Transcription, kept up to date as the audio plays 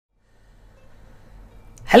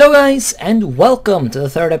Hello guys, and welcome to the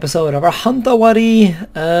third episode of our Hantawaddy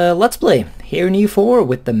Let's Play here in EU4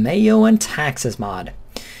 with the Meiou and Taxes mod.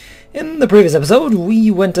 In the previous episode we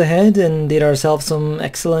went ahead and did ourselves some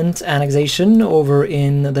excellent annexation over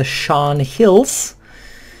in the Shan Hills.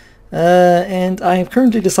 And I have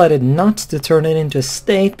currently decided not to turn it into a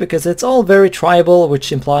state because it's all very tribal,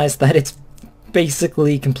 which implies that it's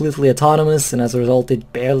basically completely autonomous, and as a result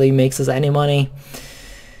it barely makes us any money.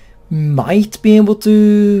 Might be able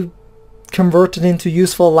to convert it into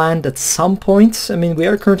useful land at some point. I mean, we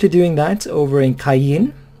are currently doing that over in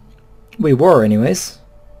Cayenne. We were anyways.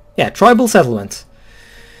 Yeah, tribal settlement.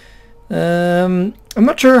 I'm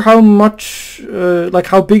not sure how much,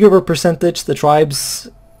 how big of a percentage the tribes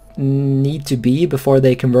need to be before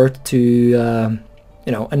they convert to, you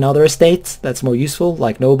know, another estate that's more useful,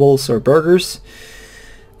 like nobles or burghers.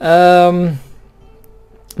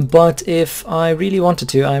 But if I really wanted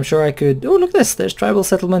to, I'm sure I could... Oh, look at this! There's tribal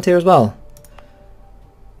settlement here as well.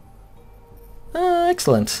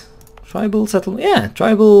 Excellent. Tribal settlement... Yeah,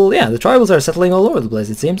 tribal... Yeah, the tribals are settling all over the place,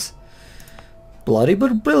 it seems. Bloody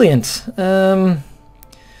but brilliant. For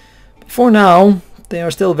now, they are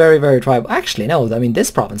still very, very tribal. Actually, no, I mean,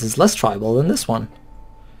 this province is less tribal than this one.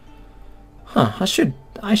 Huh, I should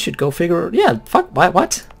go figure... Yeah, fuck,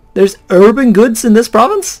 what? There's urban goods in this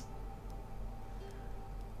province?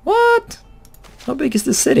 What? How big is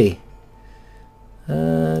this city?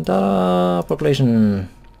 Population.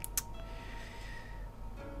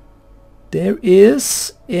 There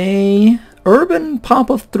is a urban pop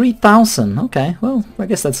of 3,000. Okay, well, I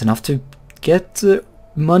guess that's enough to get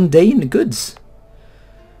mundane goods.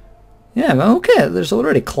 Yeah, well, okay, there's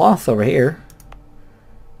already cloth over here.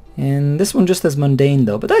 And this one just has mundane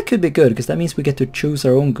though, but that could be good because that means we get to choose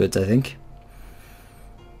our own goods, I think.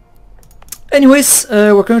 Anyways,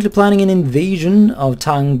 we're currently planning an invasion of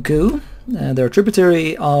Tanggu. They're a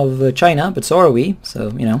tributary of China, but so are we, so,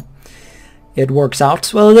 you know, it works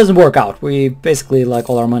out. Well, it doesn't work out. We basically, like,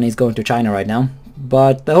 all our money is going to China right now.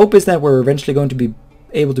 But the hope is that we're eventually going to be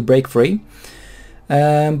able to break free.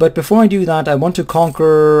 But before I do that, I want to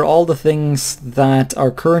conquer all the things that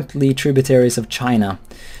are currently tributaries of China,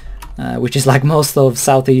 which is like most of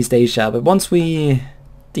Southeast Asia. But once we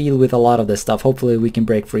deal with a lot of this stuff, hopefully we can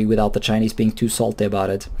break free without the Chinese being too salty about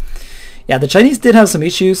it. Yeah, the Chinese did have some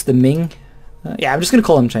issues, the Ming. Yeah, I'm just gonna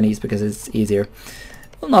call them Chinese because it's easier.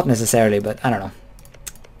 Well, not necessarily, but I don't know.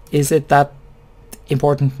 Is it that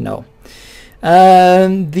important? No.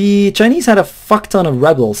 The Chinese had a fuck ton of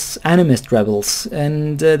rebels, animist rebels,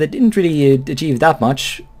 and they didn't really achieve that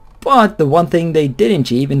much. But the one thing they did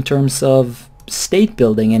achieve in terms of state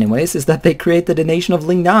building anyways is that they created a nation of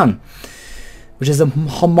Lingnan, which is a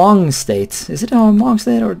Hmong state. Is it a Hmong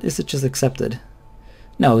state or is it just accepted?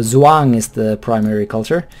 No, Zhuang is the primary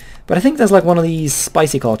culture, but I think that's like one of these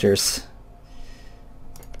spicy cultures.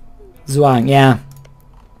 Zhuang, yeah.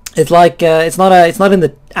 It's like it's not in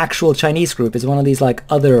the actual Chinese group. It's one of these like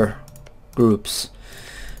other groups,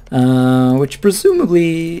 which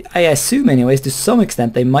presumably, I assume anyways, to some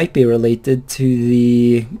extent they might be related to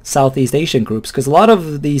the Southeast Asian groups, because a lot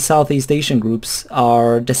of the Southeast Asian groups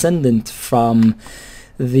are descendant from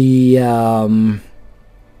the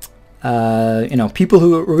you know, people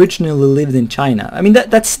who originally lived in China. I mean,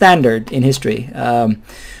 that's standard in history.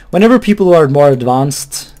 Whenever people who are more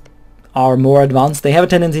advanced, they have a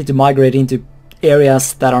tendency to migrate into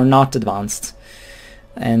areas that are not advanced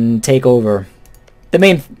and take over. I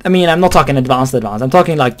mean, I'm not talking advanced. I'm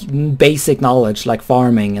talking like basic knowledge, like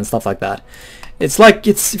farming and stuff like that. It's like,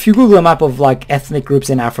 if you Google a map of like ethnic groups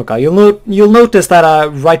in Africa, you'll notice that a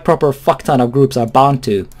right proper fuck ton of groups are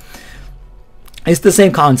Bantu. It's the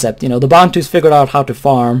same concept, you know. The Bantus figured out how to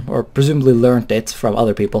farm, or presumably learned it from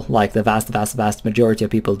other people, like the vast majority of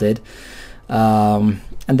people did.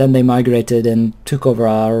 And then they migrated and took over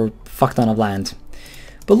our fuck ton of land.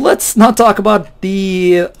 But let's not talk about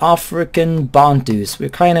the African Bantus. We're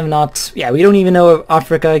kind of not... Yeah, we don't even know if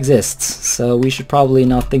Africa exists, so we should probably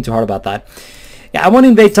not think too hard about that. Yeah, I want to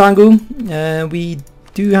invade Tanggu. We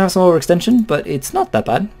do have some overextension, but it's not that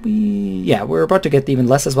bad. We're about to get even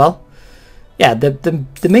less as well. Yeah,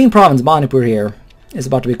 the main province, Manipur, here, is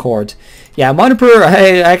about to be cored. Yeah, Manipur,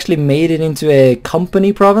 I actually made it into a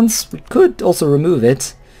company province. We could also remove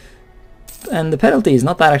it. And the penalty is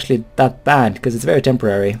not actually that bad, because it's very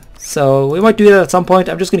temporary. So we might do that at some point.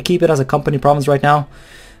 I'm just going to keep it as a company province right now,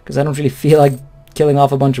 because I don't really feel like killing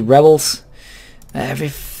off a bunch of rebels.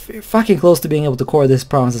 We're fucking close to being able to core this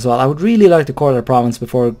province as well. I would really like to core the province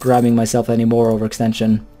before grabbing myself any more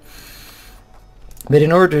overextension. But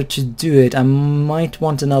in order to do it, I might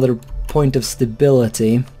want another point of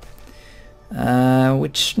stability.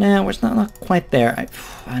 Which, nah, we're not quite there.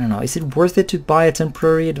 I don't know, is it worth it to buy a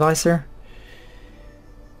temporary advisor?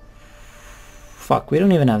 Fuck, we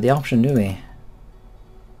don't even have the option, do we?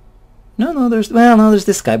 No, there's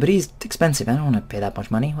this guy, but he's expensive. I don't want to pay that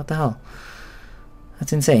much money. What the hell?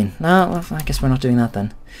 That's insane. No, I guess we're not doing that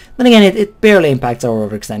then. Then again, it barely impacts our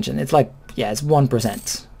overextension. It's like, yeah, it's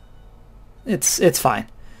 1%. It's fine.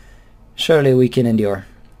 Surely we can endure.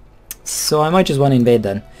 So I might just want to invade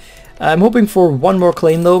then. I'm hoping for one more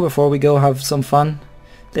claim though before we go have some fun.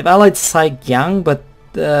 They've allied Saigyang, but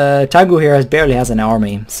Tagu here barely has an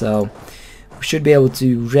army, so we should be able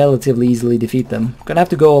to relatively easily defeat them. Gonna have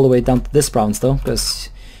to go all the way down to this province though, because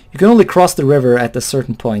you can only cross the river at a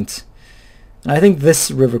certain point. And I think this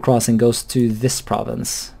river crossing goes to this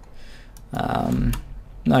province.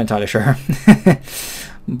 Not entirely sure.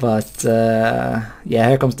 But yeah,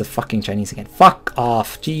 here comes the fucking Chinese again. Fuck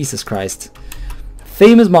off, Jesus Christ.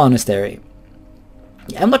 Famous monastery.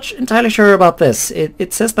 Yeah, I'm not entirely sure about this.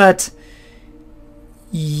 It says that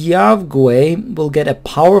Yavgwe will get a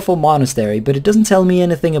powerful monastery, but it doesn't tell me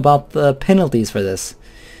anything about the penalties for this.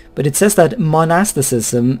 But it says that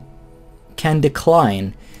monasticism can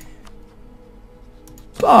decline.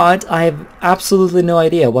 But I have absolutely no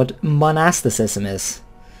idea what monasticism is.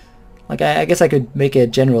 Like, I guess I could make a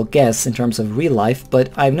general guess in terms of real life, but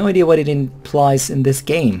I have no idea what it implies in this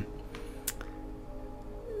game.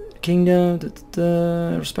 Kingdom,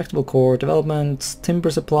 respectable court, development,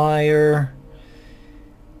 timber supplier,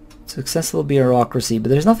 successful bureaucracy, but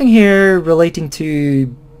there's nothing here relating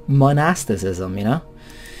to monasticism, you know?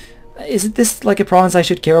 Is it this like a province I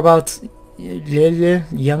should care about?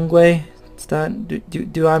 Yangwei? Does that,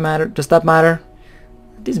 do I matter? Does that matter?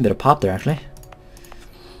 Decent bit of pop there actually.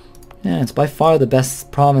 Yeah, it's by far the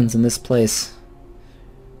best province in this place.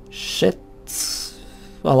 Shit.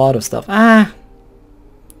 A lot of stuff.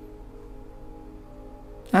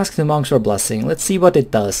 Ask the monks for a blessing. Let's see what it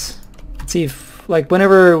does. Let's see if, like,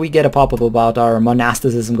 whenever we get a pop-up about our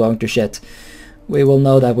monasticism going to shit, we will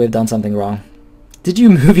know that we've done something wrong. Did you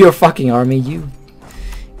move your fucking army, you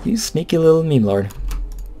sneaky little meme lord?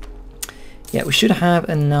 Yeah, we should have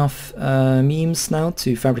enough memes now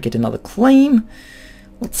to fabricate another claim.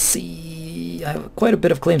 Let's see. I have quite a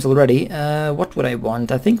bit of claims already. What would I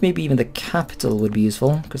want? I think maybe even the capital would be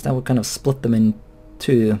useful, because that would kind of split them in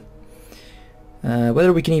two.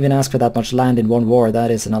 Whether we can even ask for that much land in one war,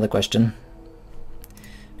 that is another question.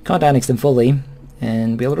 Can't annex them fully,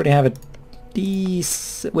 and we already have a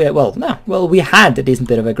decent... Well, we had a decent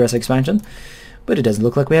bit of aggressive expansion, but it doesn't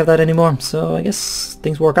look like we have that anymore, so I guess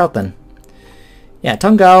things work out then. Yeah,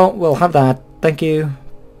 Tongao, we'll have that. Thank you.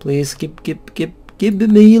 Please, give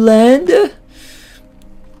me land.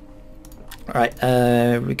 Alright,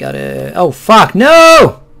 we gotta... Oh, fuck,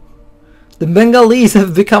 no! The Bengalese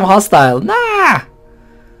have become hostile. Nah!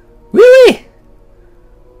 Really?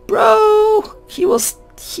 Bro, he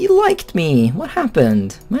liked me. What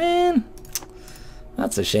happened? Man,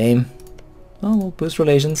 that's a shame. Well, we'll boost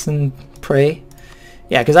relations and pray.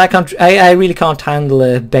 Yeah, because I really can't handle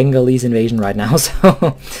a Bengalese invasion right now,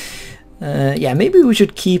 so... yeah, maybe we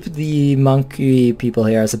should keep the monkey people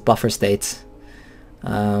here as a buffer state.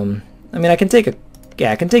 I mean, I can take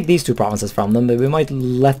these two provinces from them, but we might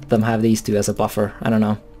let them have these two as a buffer. I don't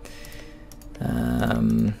know.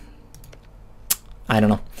 I don't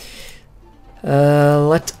know.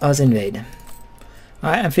 Let us invade.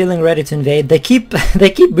 Alright, I'm feeling ready to invade. They keep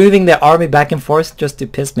moving their army back and forth just to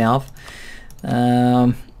piss me off.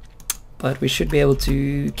 But we should be able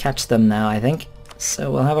to catch them now, I think.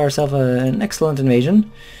 So we'll have ourselves an excellent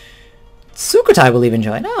invasion. Sukhothai will even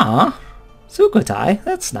join. Ah, Sukhothai,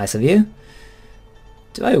 that's nice of you.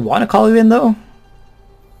 Do I want to call you in though?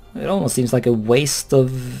 It almost seems like a waste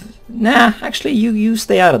of... Nah, actually you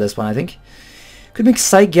stay out of this one, I think. Could make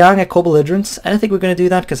Saigyang a co-belligerent. I don't think we're going to do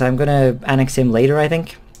that because I'm going to annex him later, I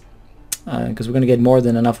think. Because we're going to get more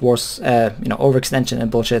than enough wars, you know, overextension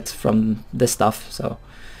and bullshit from this stuff. So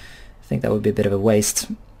I think that would be a bit of a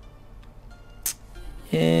waste.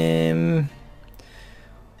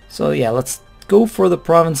 So yeah, let's go for the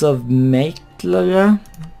province of Meiou.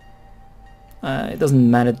 It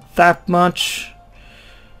doesn't matter that much,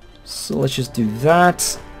 so let's just do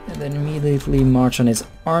that, and then immediately march on his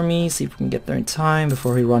army, see if we can get there in time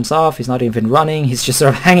before he runs off. He's not even running, he's just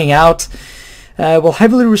sort of hanging out. We'll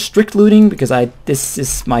heavily restrict looting, because this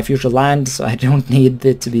is my future land, so I don't need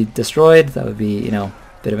it to be destroyed. That would be, you know, a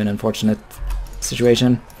bit of an unfortunate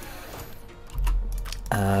situation.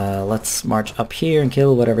 Let's march up here and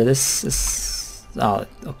kill whatever this is. Oh,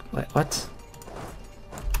 wait, what?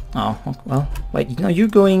 Oh, well, wait, no, you're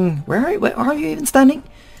going... Where are you even standing?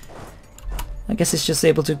 I guess it's just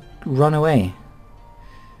able to run away?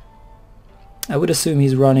 I would assume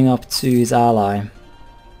he's running up to his ally.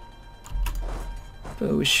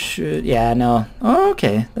 But we should... yeah, no. Oh,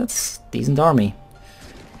 okay. That's a decent army.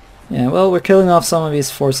 Yeah, well, we're killing off some of his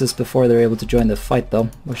forces before they're able to join the fight, though,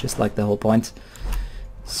 which is like the whole point.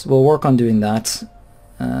 So we'll work on doing that.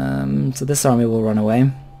 So this army will run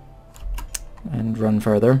away and run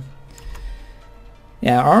further.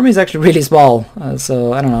 Yeah, our army is actually really small,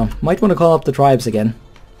 so I don't know. Might want to call up the tribes again.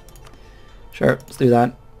 Sure, let's do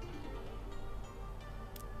that.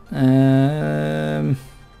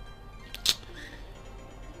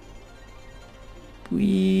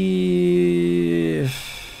 We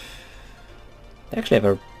actually have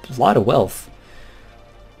a lot of wealth.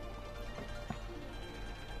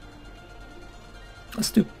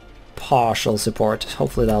 Let's do partial support.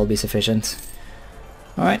 Hopefully that'll be sufficient.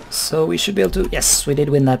 Alright, so we should be able to... yes, we did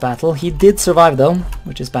win that battle. He did survive though,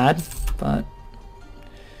 which is bad, but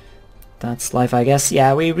that's life, I guess.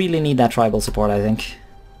 Yeah, we really need that tribal support, I think.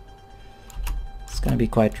 It's gonna be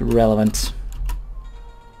quite relevant.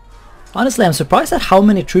 Honestly, I'm surprised at how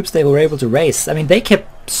many troops they were able to raise. I mean, they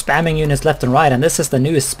kept spamming units left and right, and this is the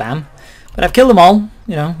newest spam. But I've killed them all,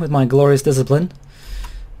 you know, with my glorious discipline.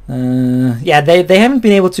 Yeah, they haven't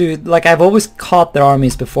been able to... like, I've always caught their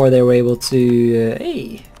armies before they were able to...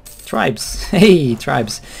 hey, tribes. Hey,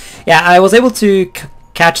 tribes. Yeah, I was able to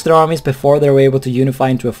catch their armies before they were able to unify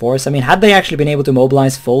into a force. I mean, had they actually been able to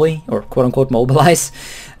mobilize fully, or quote-unquote mobilize,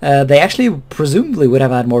 they actually presumably would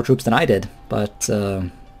have had more troops than I did. But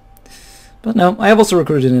no, I have also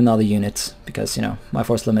recruited another unit, because, you know, my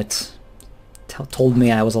force limit told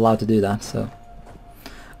me I was allowed to do that, so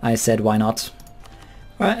I said why not.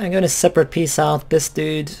 Alright, I'm going to separate piece out this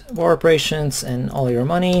dude, war operations and all your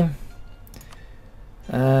money.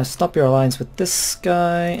 Stop your alliance with this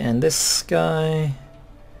guy and this guy.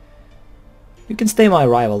 You can stay my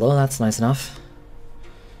rival though, that's nice enough.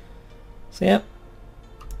 So yep.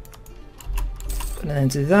 Put an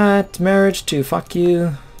end to that. Marriage to fuck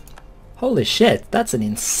you. Holy shit, that's an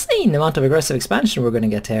insane amount of aggressive expansion we're going to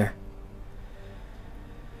get here.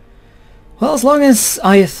 Well, as long as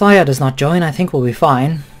Ayutthaya does not join, I think we'll be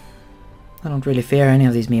fine. I don't really fear any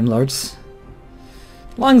of these meme lords.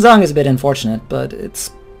 Langzang is a bit unfortunate, but it's...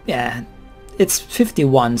 yeah, it's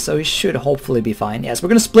 51, so we should hopefully be fine. Yes, we're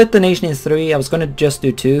going to split the nation in 3. I was going to just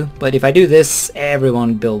do 2, but if I do this,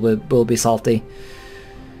 everyone will be salty.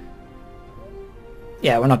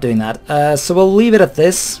 Yeah, we're not doing that. So we'll leave it at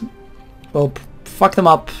this. We'll fuck them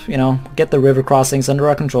up, you know, get the river crossings under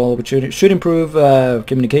our control, which should improve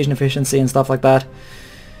communication efficiency and stuff like that.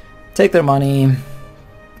 Take their money,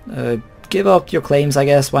 give up your claims, I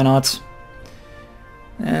guess, why not?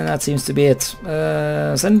 And that seems to be it.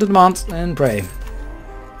 Send to the mount and pray.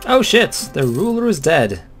 Oh shit, the ruler is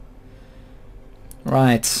dead.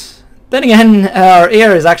 Right. Then again, our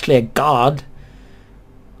heir is actually a god.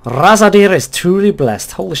 Razadir is truly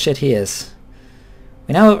blessed. Holy shit, he is.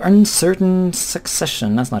 We now have uncertain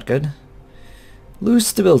succession. That's not good. Lose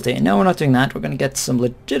stability. No, we're not doing that. We're going to get some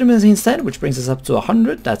legitimacy instead, which brings us up to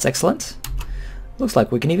 100. That's excellent. Looks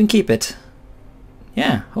like we can even keep it.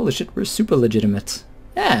 Yeah, holy shit, we're super legitimate.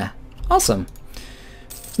 Yeah, awesome.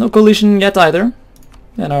 No coalition yet either.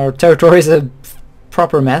 And our territory is a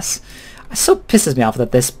proper mess. It so pisses me off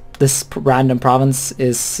that this random province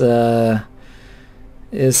is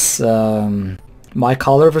my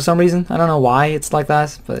color for some reason. I don't know why it's like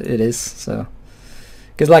that, but it is, so.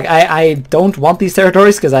 Because, like, I don't want these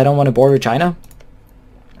territories because I don't want to border China.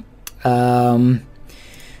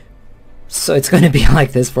 So it's going to be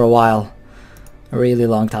like this for a while. A really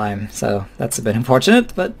long time, so that's a bit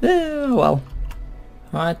unfortunate, but well.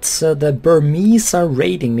 Alright, so the Burmese are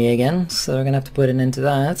raiding me again, so we're going to have to put an end to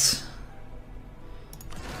that.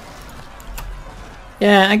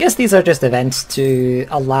 Yeah, I guess these are just events to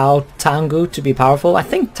allow Taungu to be powerful. I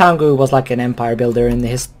think Taungu was like an empire builder in the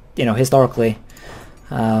historically.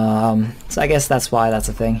 So I guess that's why that's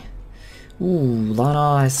a thing. Ooh,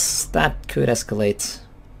 Lana, that could escalate.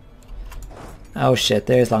 Oh shit,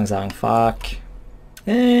 there's Langzang, fuck.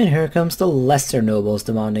 And here comes the lesser nobles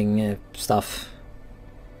demanding stuff.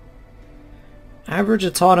 Average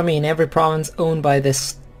autonomy in every province owned by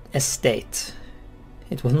this estate.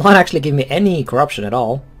 It will not actually give me any corruption at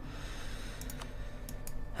all.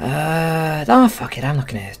 Oh, fuck it, I'm not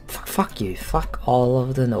gonna... Fuck you. Fuck all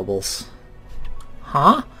of the nobles.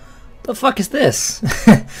 Huh? The fuck is this?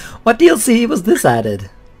 What DLC was this added?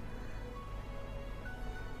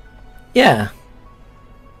 Yeah.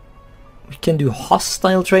 We can do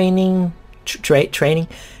hostile training... trading.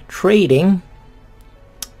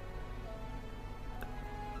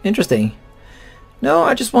 Interesting. No,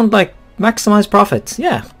 I just want, like, maximize profit.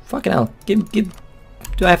 Yeah, Fucking hell. Do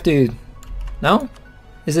I have to... No?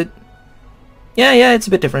 Is it... Yeah, it's a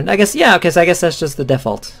bit different. I guess, yeah, okay, so I guess that's just the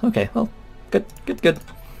default. Okay, well, good.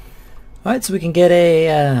 Alright, so we can get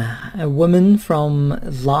a woman from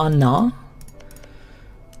Lana.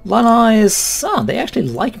 Lana is... Oh, they actually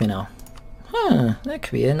like me now. Huh, that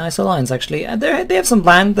could be a nice alliance, actually. They have some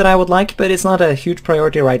land that I would like, but it's not a huge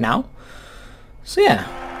priority right now. So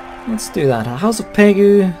yeah, let's do that. House of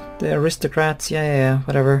Pegu, the aristocrats, yeah,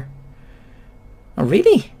 whatever. Oh,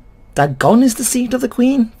 really? Dagon is the seat of the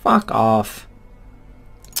queen? Fuck off.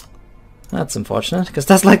 That's unfortunate, because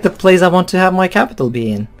that's like the place I want to have my capital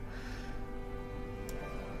be in.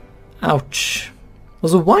 Ouch.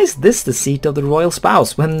 Also, why is this the seat of the royal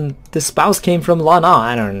spouse when the spouse came from Lana?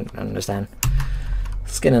 I don't understand.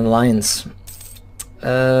 Let's get an alliance.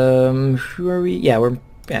 Who are we?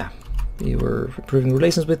 We were improving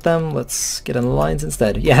relations with them. Let's get an alliance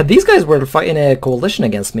instead. Yeah, these guys were fighting a coalition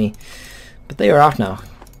against me, but they are out now.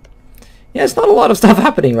 Yeah, it's not a lot of stuff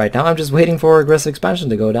happening right now. I'm just waiting for aggressive expansion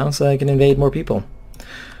to go down so I can invade more people.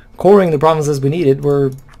 Coring the provinces we needed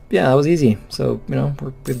were, yeah, that was easy. So, you know,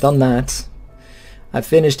 we've done that. I've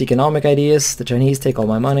finished economic ideas. The Chinese take all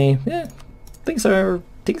my money. Yeah, things are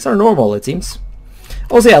normal, it seems.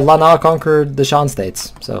 Also, yeah, Lana conquered the Shan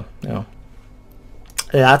states, so, you know,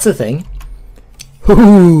 that's a thing.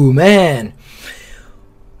 Ooh, man.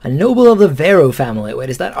 A noble of the Vero family. Wait,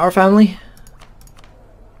 is that our family?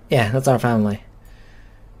 Yeah, that's our family.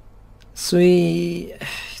 So the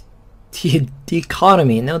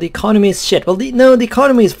economy. No, the economy is shit. Well, the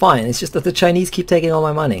economy is fine. It's just that the Chinese keep taking all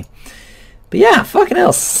my money. But yeah, fucking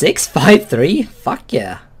hell, 653? Fuck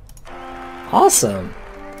yeah. Awesome.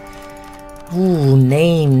 Ooh,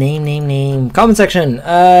 name. Comment section.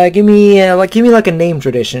 Give me like a name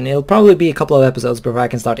tradition. It'll probably be a couple of episodes before I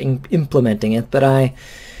can start implementing it, but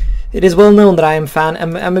it is well known that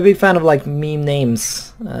I'm a big fan of like meme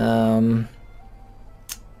names.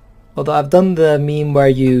 Although I've done the meme where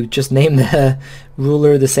you just name the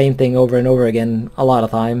ruler the same thing over and over again a lot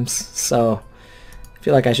of times, so I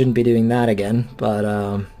feel like I shouldn't be doing that again. But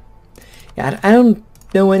yeah, I don't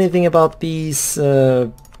know anything about these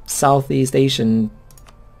Southeast Asian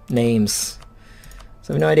names,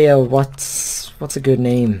 so I have no idea what's a good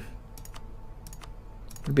name.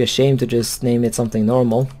 It would be a shame to just name it something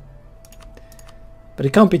normal, but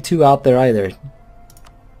it can't be too out there either.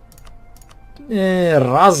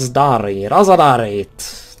 Razadari,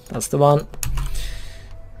 that's the one.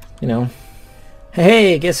 You know.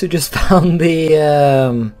 Hey, guess who just found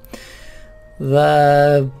the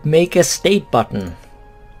make a state button?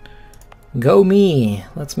 Go me.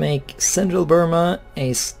 Let's make Central Burma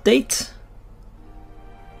a state,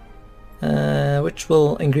 which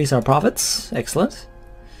will increase our profits. Excellent.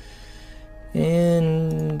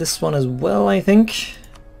 And this one as well, I think.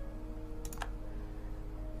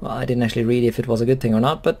 Well, I didn't actually read if it was a good thing or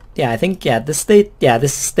not, but yeah, I think, yeah, this state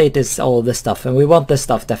is all of this stuff, and we want this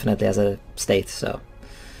stuff definitely as a state, so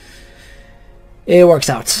it works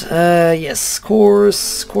out. Yes,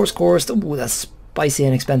 course. Ooh, that's spicy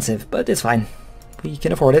and expensive, but it's fine. We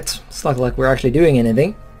can afford it. It's not like we're actually doing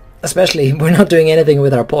anything, especially we're not doing anything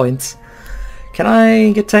with our points. Can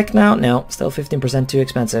I get tech now? No, still 15% too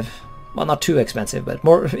expensive. Well, not too expensive, but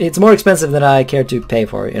it's more expensive than I care to pay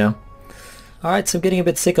for, you know. Alright, so I'm getting a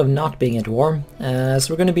bit sick of not being at war. So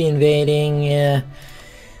we're going to be invading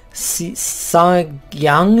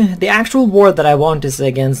Sagyang. The actual war that I want is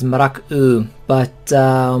against Marak-U, but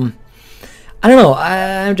I don't know,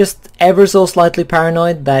 I'm just ever so slightly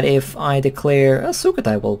paranoid that if I declare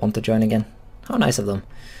Sukhothai will want to join again. How nice of them.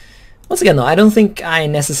 Once again though, I don't think I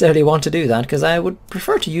necessarily want to do that, because I would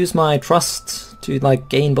prefer to use my trust to like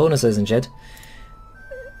gain bonuses and shit.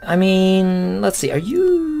 I mean, let's see, are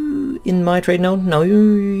you in my trade node? No,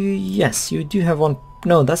 yes, you do have one.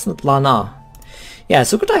 No, that's not Lana. Yeah,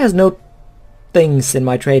 Sukhothai has no things in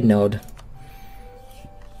my trade node.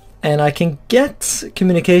 And I can get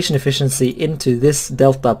communication efficiency into this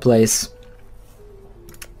delta place,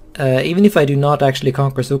 even if I do not actually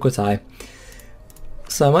conquer Sukhothai.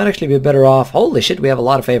 So I might actually be better off. Holy shit, we have a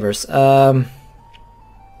lot of favors. Yeah,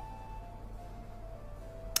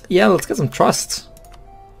 let's get some trust.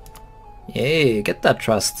 Yay, get that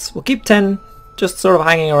trust. We'll keep 10, just sort of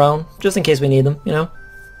hanging around, just in case we need them, you know.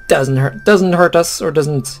 Doesn't hurt us, or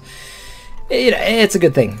doesn't... You know, it's a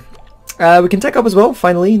good thing. We can tech up as well,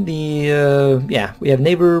 finally. Yeah, we have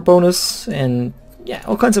neighbor bonus, and yeah,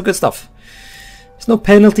 all kinds of good stuff. There's no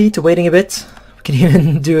penalty to waiting a bit. We can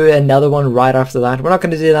even do another one right after that. We're not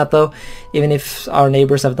going to do that though, even if our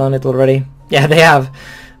neighbors have done it already. Yeah, they have.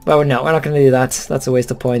 But no, we're not going to do that. That's a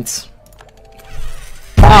waste of points.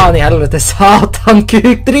 Fan i helvete, satan,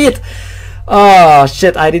 kukdrit! Oh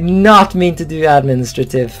shit, I did not mean to do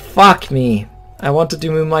administrative. Fuck me. I wanted to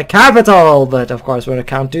move my capital, but of course we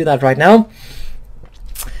can't do that right now.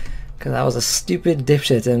 Because I was a stupid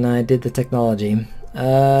dipshit and I did the technology.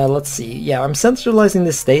 Let's see. Yeah, I'm centralizing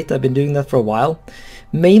the state. I've been doing that for a while.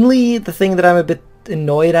 Mainly, the thing that I'm a bit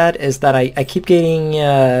annoyed at is that I keep getting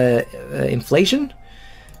inflation.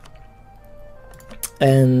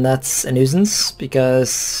 And that's a nuisance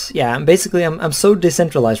because, yeah, basically I'm so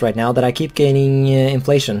decentralized right now that I keep gaining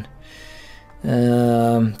inflation.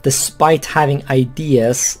 Despite having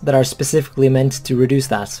ideas that are specifically meant to reduce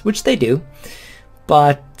that, which they do.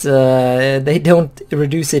 But they don't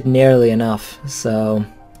reduce it nearly enough, so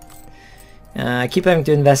I keep having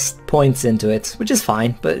to invest points into it, which is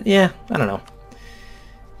fine, but yeah, I don't know.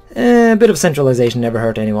 A bit of centralization never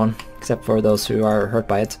hurt anyone, except for those who are hurt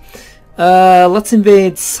by it. Let's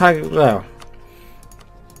invade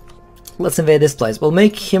this place. We'll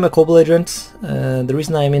make him a co-belligerent. The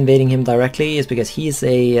reason I'm invading him directly is because he's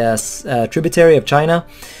a tributary of China,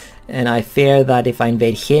 and I fear that if I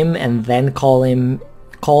invade him and then call in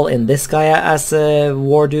this guy as a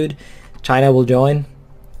war dude, China will join.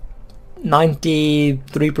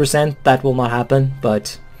 93% that will not happen,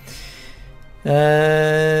 but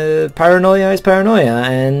paranoia is paranoia,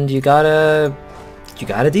 and you gotta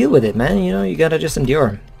deal with it, man. You know, you gotta just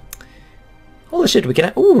endure. Holy shit, we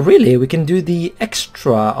can... Oh, really? We can do the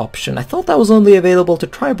extra option. I thought that was only available to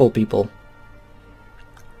tribal people.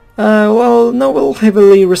 Well, no, we'll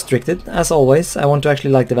heavily restrict it, as always. I want to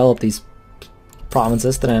actually, like, develop these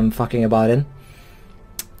provinces that I'm fucking about in.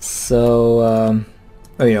 So,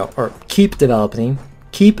 or, you know, or keep developing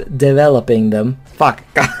them. Fuck.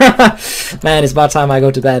 Man, it's about time I go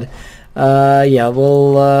to bed. Yeah,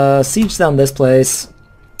 we'll siege down this place.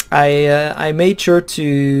 I made sure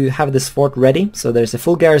to have this fort ready, so there's a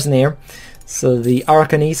full garrison here, so the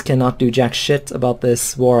Arakanese cannot do jack shit about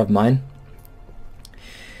this war of mine.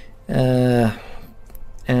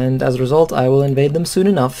 And as a result, I will invade them soon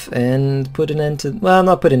enough and put an end to... Well,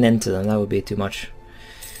 not put an end to them, that would be too much.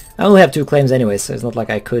 I only have 2 claims anyway, so it's not like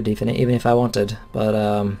I could even if I wanted, but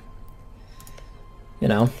you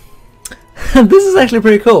know. This is actually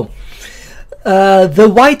pretty cool. The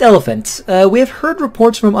white elephant. We have heard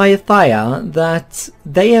reports from Ayutthaya that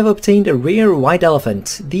they have obtained a rare white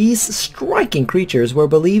elephant. These striking creatures were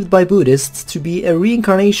believed by Buddhists to be a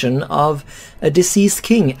reincarnation of a deceased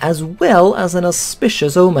king, as well as an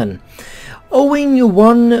auspicious omen. Owning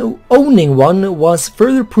one was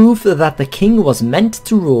further proof that the king was meant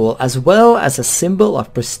to rule, as well as a symbol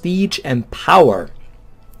of prestige and power.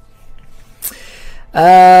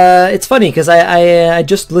 It's funny because I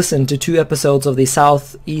just listened to 2 episodes of the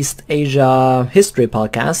Southeast Asia History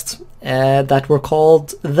podcast that were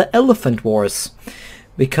called The Elephant Wars,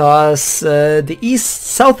 because the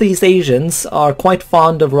Southeast Asians are quite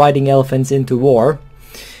fond of riding elephants into war,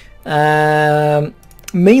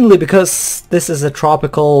 mainly because this is a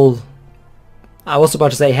tropical, I was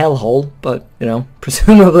about to say hellhole, but you know,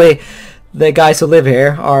 presumably the guys who live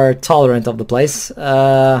here are tolerant of the place.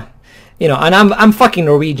 You know, and I'm fucking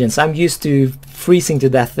Norwegian, so I'm used to freezing to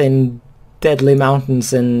death in deadly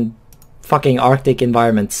mountains and fucking Arctic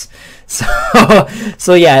environments.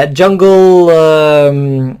 So yeah, jungle,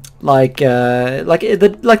 like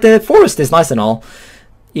the forest is nice and all,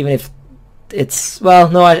 even if it's,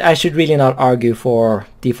 well, no, I should really not argue for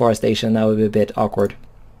deforestation. That would be a bit awkward.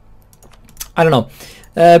 I don't know.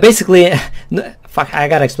 Basically, fuck, I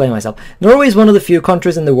gotta explain myself. Norway is one of the few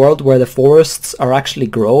countries in the world where the forests are actually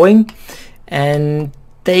growing, and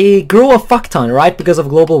they grow a fuck ton, right? Because of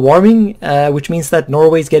global warming, which means that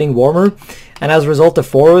Norway is getting warmer, and as a result the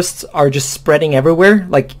forests are just spreading everywhere.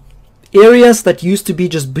 Like, areas that used to be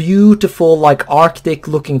just beautiful, like Arctic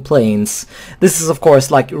looking plains. This is of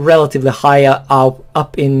course like relatively high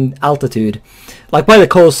up in altitude. Like by the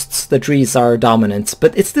coasts the trees are dominant,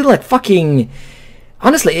 but it's still like fucking...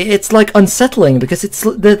 Honestly, it's like unsettling because it's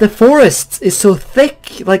the forest is so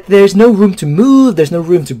thick. Like there's no room to move, there's no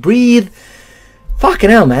room to breathe. Fucking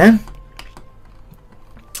hell, man.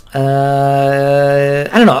 I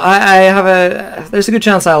don't know. There's a good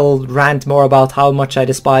chance I'll rant more about how much I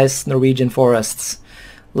despise Norwegian forests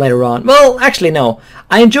later on. Well, actually no.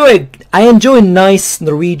 I enjoy nice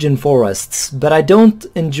Norwegian forests, but I don't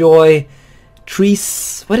enjoy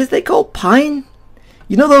trees. What is they called? Pine?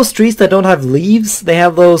 You know those trees that don't have leaves? They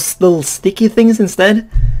have those little sticky things instead?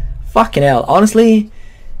 Fucking hell. Honestly,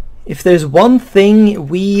 if there's one thing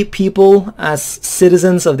we people as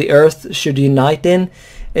citizens of the earth should unite in,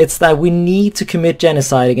 it's that we need to commit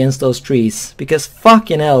genocide against those trees. Because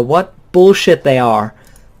fucking hell, what bullshit they are.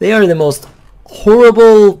 They are the most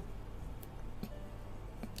horrible...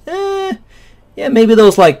 yeah, maybe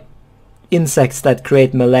those like insects that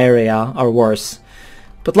create malaria are worse.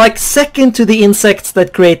 But like second to the insects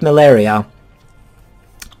that create malaria,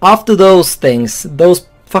 after those things, those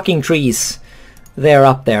fucking trees, they're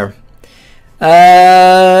up there.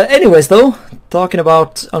 Anyways though, talking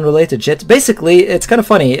about unrelated shit, basically it's kind of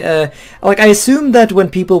funny. Like I assume that when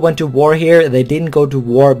people went to war here, they didn't go to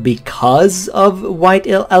war because of white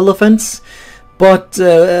elephants, but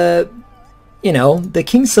you know, the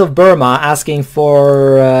kings of Burma asking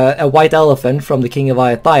for a white elephant from the king of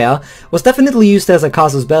Ayutthaya was definitely used as a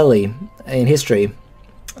casus belli in history.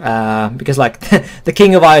 Because like the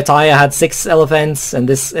king of Ayutthaya had 6 elephants, and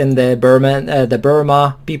the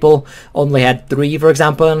Burma people only had 3, for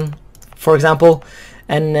example.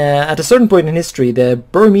 And at a certain point in history, the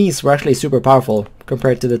Burmese were actually super powerful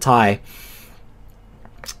compared to the Thai.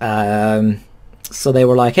 So they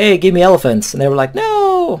were like, "Hey, give me elephants," and they were like,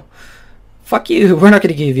 "No, fuck you, we're not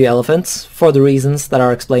going to give you elephants," for the reasons that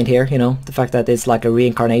are explained here. You know, the fact that it's like a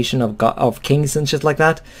reincarnation of kings and shit like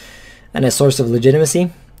that, and a source of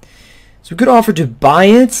legitimacy. So we could offer to buy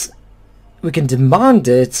it, we can demand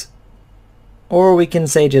it, or we can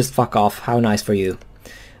say just fuck off, how nice for you.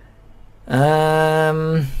 I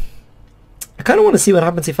kind of want to see what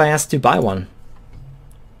happens if I ask to buy one.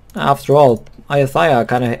 After all, Ayutthaya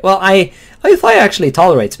kind of... Well, Ayutthaya actually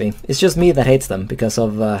tolerates me. It's just me that hates them because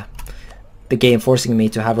of the game forcing me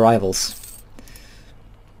to have rivals.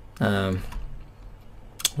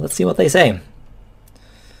 Let's see what they say.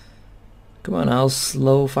 Come on now,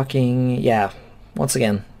 slow fucking... Yeah, once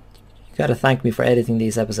again, you gotta thank me for editing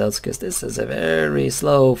these episodes, because this is a very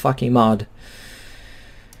slow fucking mod.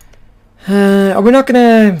 Are we not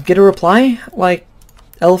gonna get a reply? Like,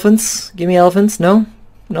 elephants? Give me elephants? No?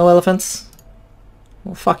 No elephants?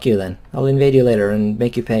 Well, fuck you then. I'll invade you later and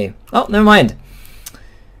make you pay. Oh, never mind.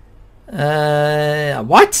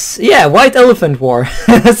 What? Yeah, White Elephant War.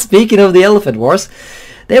 Speaking of the Elephant Wars,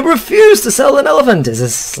 they refuse to sell an elephant. It's a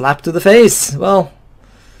slap to the face. Well,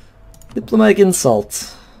 diplomatic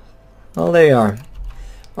insult. Well, there you are.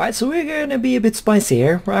 Right, so we're going to be a bit spicy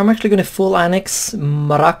here. I'm actually going to full annex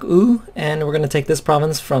Maracu, and we're going to take this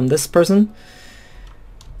province from this person.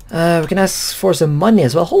 We can ask for some money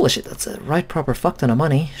as well. Holy shit, that's a right proper fuck ton of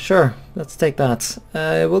money. Sure, let's take that.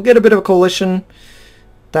 We'll get a bit of a coalition.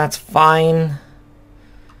 That's fine.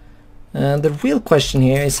 The real question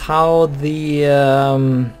here is how the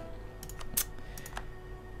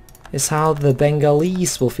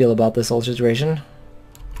Bengalese will feel about this whole situation.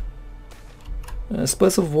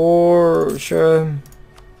 Splits of war, sure.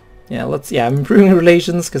 Yeah, I'm improving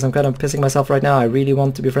relations because I'm kind of pissing myself right now. I really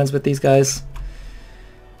want to be friends with these guys.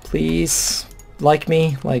 Please like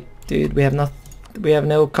me. Like, dude, we have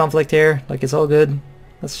no conflict here. Like, it's all good.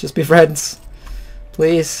 Let's just be friends.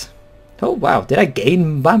 Please. Oh wow, did I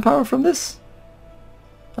gain manpower from this?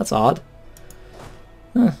 That's odd.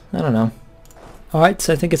 I don't know. Alright,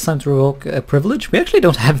 so I think it's time to revoke a privilege. We actually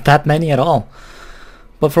don't have that many at all.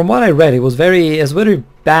 But from what I read, it was very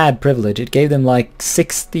bad privilege. It gave them like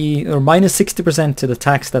 60 or minus 60% to the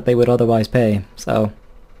tax that they would otherwise pay. So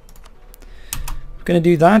we're gonna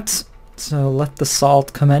do that. So let the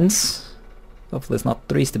salt commence. Hopefully it's not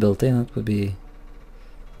 3 stability. That would be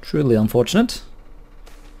truly unfortunate.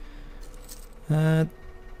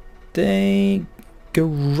 They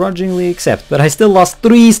grudgingly accept, but I still lost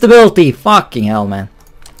 3 stability. Fucking hell, man.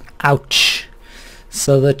 Ouch.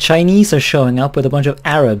 So the Chinese are showing up with a bunch of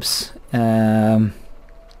Arabs, and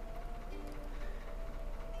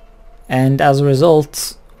as a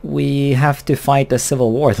result we have to fight a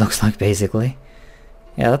civil war, it looks like, basically.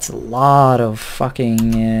 Yeah, that's a lot of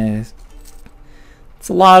fucking it's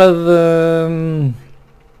a lot of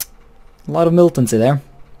militancy there.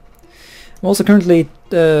 I'm also currently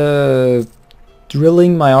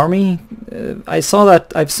drilling my army.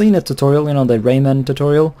 I've seen a tutorial, you know, the Rayman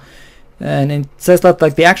tutorial, and it says that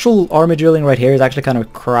like the actual army drilling right here is actually kind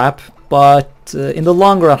of crap, but in the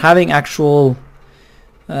long run, having actual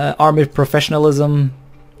army professionalism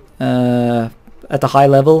at the high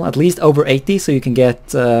level, at least over 80, so you can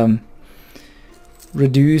get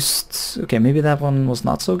reduced. Okay, maybe that one was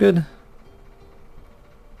not so good.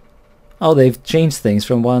 Oh, they've changed things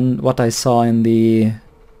from what I saw in the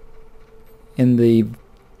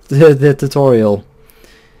tutorial.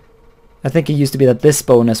 I think it used to be that this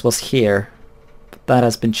bonus was here, but that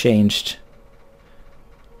has been changed.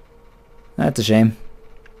 That's a shame.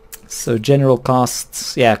 So general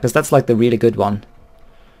costs, yeah, because that's like the really good one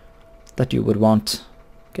that you would want.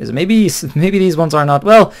 Okay, so maybe these ones are not.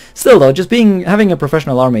 Well, still though, just having a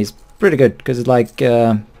professional army is pretty good, because it's like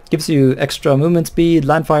gives you extra movement speed,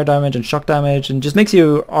 land fire damage, and shock damage, and just makes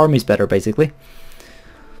your armies better, basically.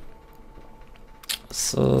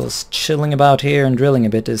 So chilling about here and drilling a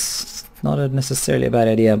bit is not necessarily a bad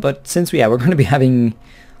idea, but since we're going to be having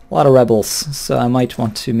a lot of rebels, so I might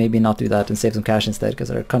want to maybe not do that and save some cash instead,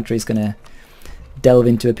 because our country is going to delve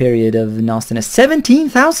into a period of nastiness.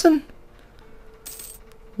 17,000?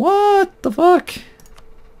 What the fuck?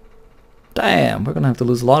 Damn, we're going to have to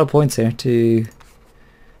lose a lot of points here to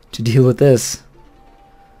deal with this.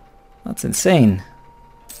 That's insane.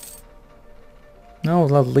 No,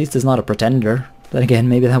 well, at least it's not a pretender. Then again,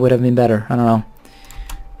 maybe that would have been better. I don't know.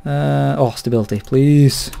 Oh, stability,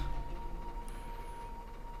 please.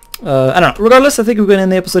 I don't know. Regardless, I think we're going to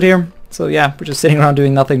end the episode here. So yeah, we're just sitting around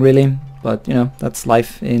doing nothing really. But, you know, that's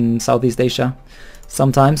life in Southeast Asia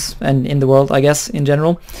sometimes. And in the world, I guess, in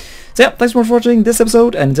general. So yeah, thanks for watching this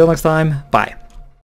episode. And until next time, bye.